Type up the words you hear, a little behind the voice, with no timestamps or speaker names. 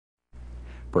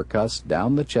Percuss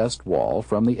down the chest wall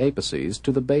from the apices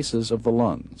to the bases of the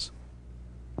lungs.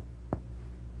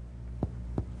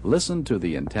 Listen to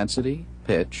the intensity,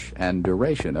 pitch, and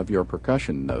duration of your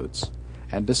percussion notes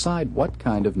and decide what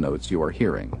kind of notes you are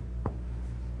hearing.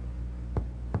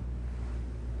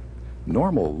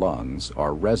 Normal lungs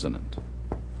are resonant.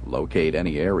 Locate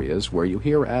any areas where you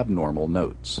hear abnormal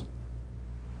notes.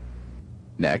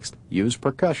 Next, use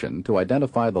percussion to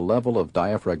identify the level of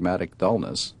diaphragmatic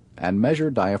dullness and measure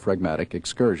diaphragmatic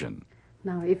excursion.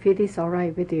 Now, if it is all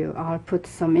right with you, I'll put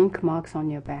some ink marks on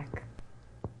your back.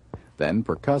 Then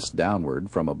percuss downward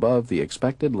from above the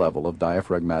expected level of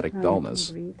diaphragmatic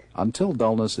dullness until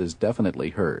dullness is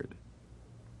definitely heard.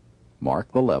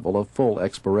 Mark the level of full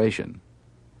expiration.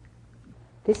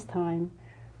 This time,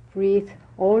 breathe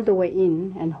all the way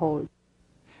in and hold.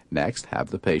 Next,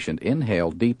 have the patient inhale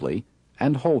deeply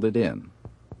and hold it in.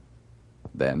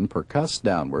 Then percuss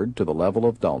downward to the level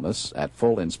of dullness at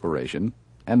full inspiration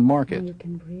and mark it. Now you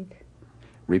can breathe.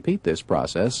 Repeat this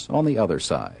process on the other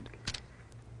side.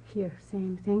 Here,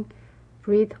 same thing.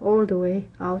 Breathe all the way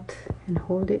out and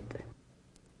hold it.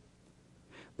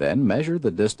 Then measure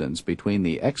the distance between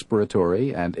the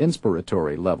expiratory and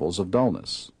inspiratory levels of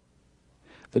dullness.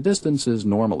 The distance is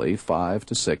normally 5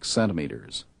 to 6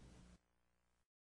 centimeters.